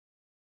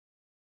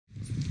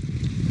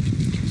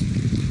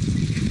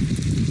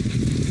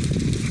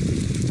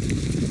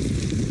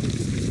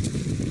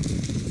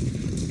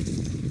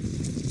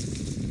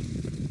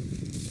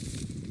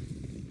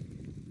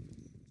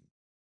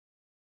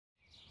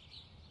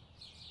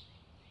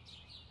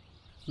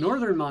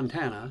Northern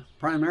Montana,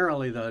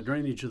 primarily the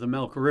drainage of the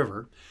Milk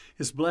River,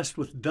 is blessed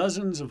with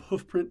dozens of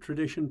hoofprint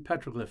tradition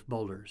petroglyph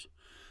boulders.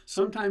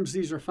 Sometimes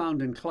these are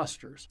found in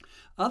clusters.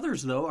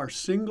 Others, though, are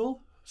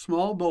single,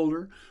 small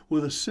boulder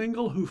with a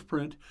single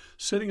hoofprint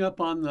sitting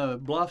up on the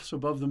bluffs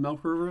above the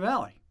Milk River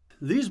Valley.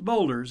 These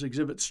boulders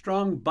exhibit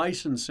strong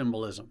bison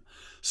symbolism,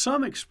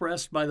 some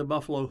expressed by the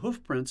buffalo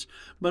hoofprints,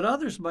 but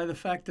others by the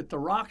fact that the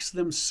rocks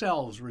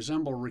themselves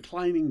resemble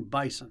reclining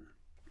bison.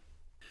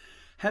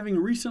 Having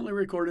recently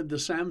recorded the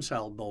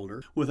Samsal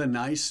boulder with a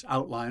nice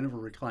outline of a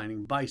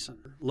reclining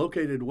bison,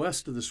 located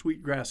west of the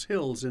Sweetgrass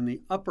Hills in the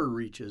upper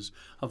reaches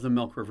of the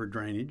Milk River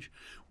drainage,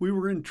 we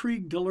were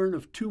intrigued to learn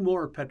of two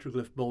more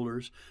petroglyph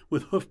boulders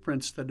with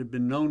hoofprints that had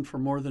been known for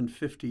more than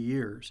 50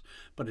 years,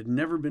 but had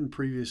never been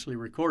previously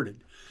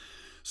recorded.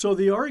 So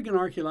the Oregon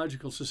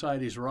Archaeological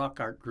Society's rock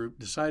art group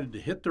decided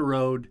to hit the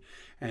road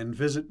and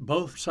visit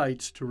both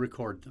sites to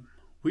record them.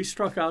 We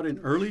struck out in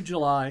early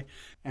July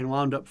and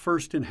wound up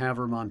first in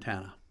Havre,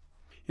 Montana.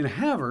 In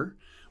Havre,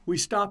 we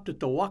stopped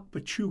at the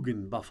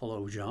Chu'gn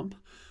buffalo jump.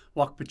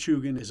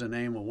 Chu'gn is a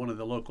name of one of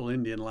the local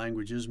Indian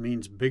languages,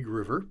 means big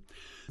river.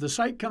 The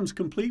site comes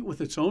complete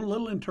with its own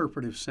little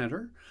interpretive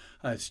center.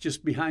 It's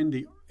just behind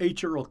the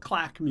H. Earl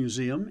Clack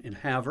Museum in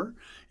Havre.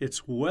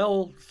 It's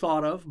well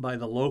thought of by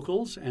the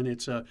locals, and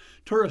it's a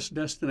tourist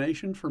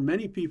destination for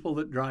many people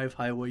that drive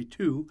Highway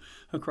 2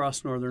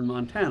 across northern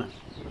Montana.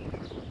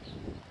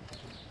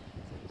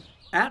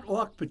 At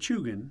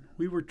Chu'gn,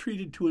 we were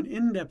treated to an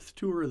in-depth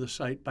tour of the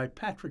site by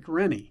Patrick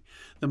Rennie,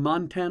 the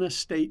Montana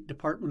State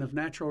Department of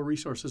Natural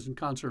Resources and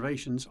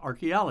Conservation's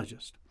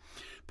archaeologist.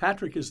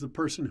 Patrick is the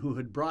person who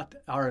had brought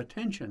our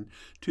attention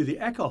to the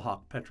Echo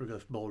Hawk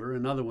petroglyph boulder,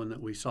 another one that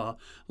we saw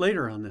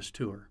later on this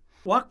tour.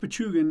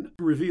 Chu'gn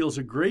reveals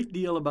a great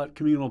deal about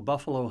communal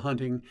buffalo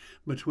hunting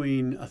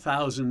between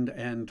 1,000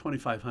 and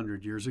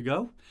 2,500 years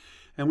ago.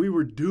 And we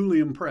were duly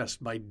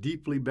impressed by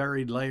deeply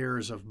buried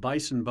layers of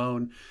bison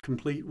bone,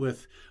 complete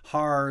with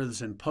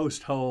hearths and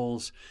post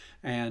holes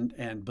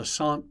and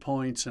basalt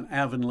points and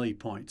Avonlea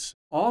points.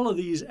 All of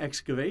these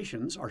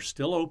excavations are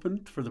still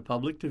open for the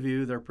public to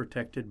view. They're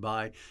protected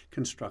by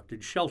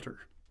constructed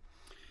shelter.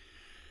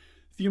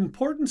 The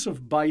importance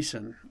of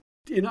bison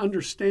in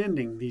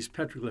understanding these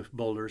petroglyph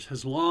boulders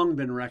has long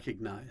been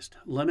recognized.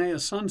 Linnea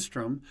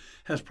Sundstrom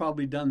has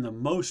probably done the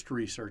most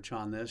research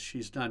on this.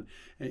 She's done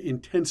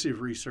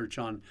intensive research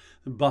on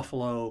the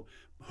buffalo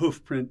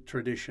hoofprint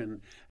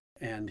tradition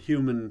and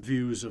human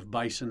views of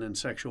bison and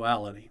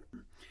sexuality.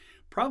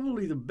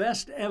 Probably the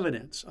best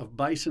evidence of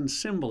bison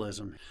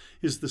symbolism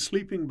is the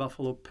sleeping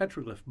buffalo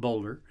petroglyph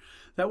boulder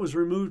that was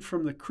removed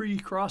from the Cree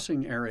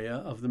crossing area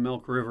of the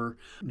Milk River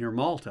near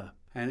Malta.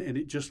 And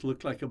it just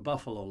looked like a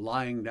buffalo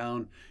lying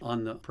down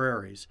on the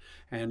prairies.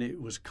 And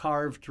it was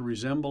carved to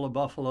resemble a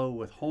buffalo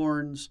with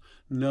horns,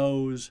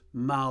 nose,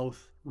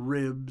 mouth,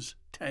 ribs,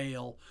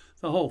 tail,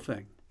 the whole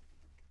thing.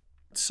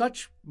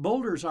 Such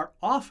boulders are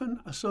often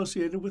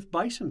associated with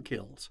bison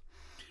kills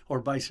or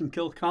bison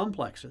kill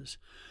complexes.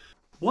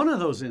 One of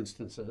those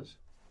instances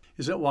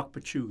is at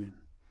Chu'gn.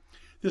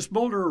 This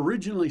boulder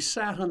originally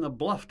sat on the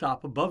bluff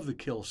top above the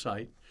kill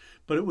site,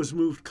 but it was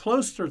moved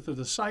closer to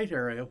the site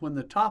area when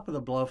the top of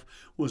the bluff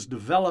was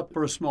developed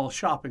for a small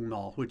shopping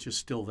mall, which is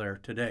still there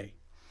today.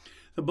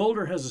 The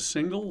boulder has a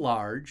single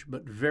large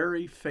but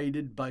very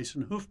faded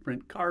bison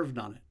hoofprint carved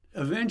on it.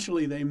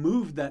 Eventually, they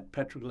moved that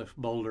petroglyph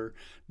boulder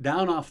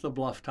down off the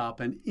bluff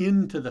top and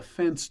into the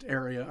fenced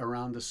area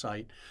around the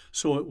site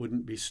so it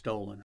wouldn't be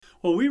stolen.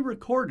 Well, we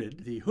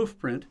recorded the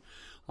hoofprint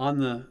on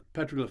the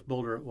petroglyph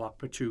boulder at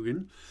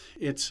Chu'gn.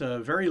 It's a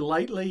very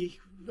lightly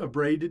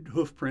abraded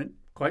hoofprint,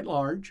 quite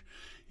large,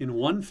 in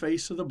one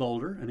face of the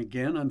boulder. And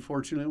again,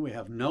 unfortunately, we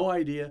have no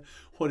idea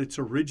what its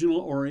original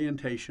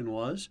orientation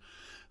was.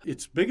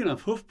 It's big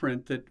enough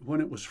hoofprint that when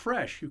it was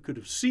fresh, you could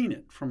have seen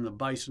it from the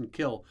bison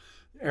kill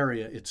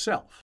area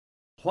itself.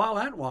 While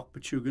at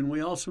Chu'gn,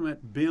 we also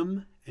met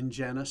Bim and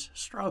Janice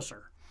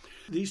Strausser.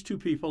 These two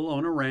people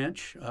own a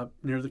ranch up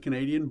near the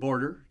Canadian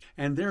border,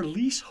 and their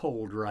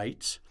leasehold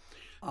rights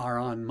are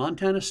on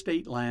Montana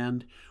state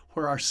land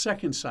where our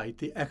second site,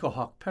 the Echo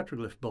Hawk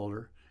petroglyph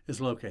boulder, is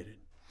located.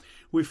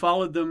 We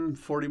followed them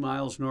 40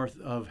 miles north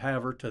of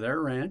Havre to their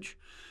ranch,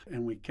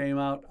 and we came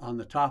out on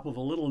the top of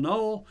a little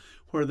knoll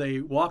where they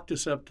walked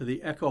us up to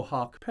the Echo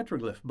Hawk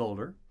petroglyph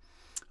boulder,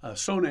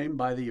 so named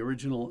by the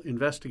original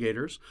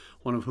investigators,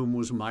 one of whom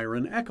was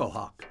Myron Echo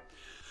Hawk,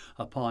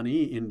 a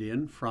Pawnee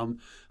Indian from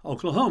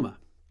Oklahoma.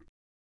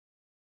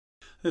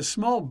 This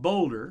small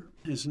boulder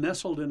is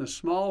nestled in a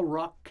small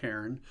rock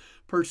cairn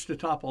perched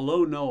atop a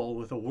low knoll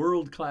with a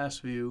world-class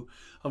view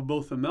of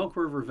both the Milk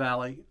River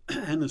Valley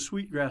and the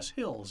Sweetgrass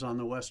Hills on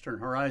the western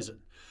horizon.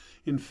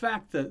 In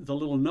fact, the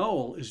little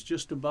knoll is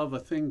just above a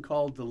thing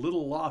called the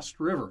Little Lost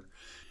River.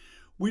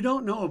 We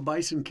don't know of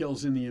bison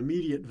kills in the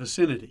immediate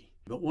vicinity,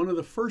 but one of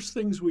the first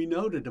things we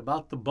noted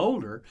about the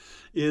boulder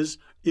is,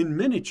 in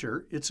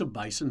miniature, it's a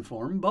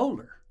bison-form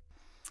boulder.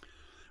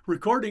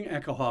 Recording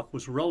Echo Hawk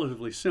was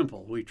relatively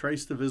simple. We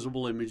traced the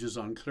visible images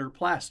on clear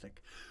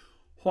plastic.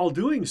 While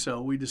doing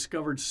so, we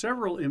discovered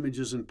several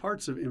images and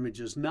parts of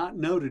images not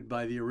noted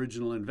by the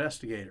original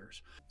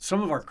investigators.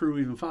 Some of our crew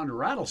even found a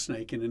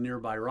rattlesnake in a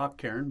nearby rock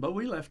cairn, but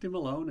we left him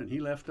alone and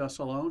he left us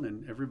alone,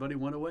 and everybody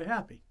went away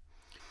happy.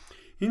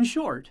 In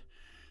short,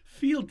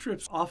 field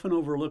trips often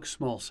overlook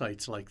small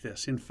sites like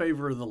this in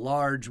favor of the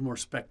large, more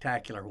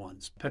spectacular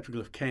ones.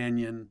 Petroglyph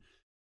Canyon,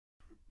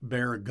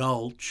 Bear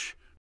Gulch,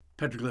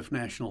 Petroglyph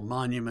National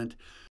Monument.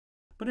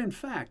 But in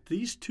fact,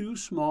 these two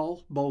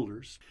small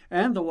boulders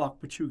and the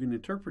Wahkpa Chu'gn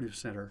Interpretive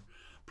Center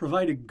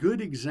provide a good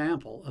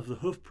example of the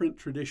hoofprint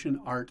tradition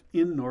art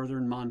in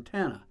northern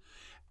Montana.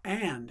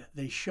 And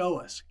they show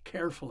us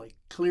carefully,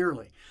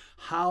 clearly,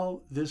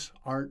 how this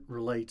art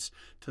relates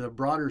to the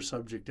broader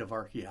subject of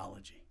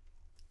archaeology.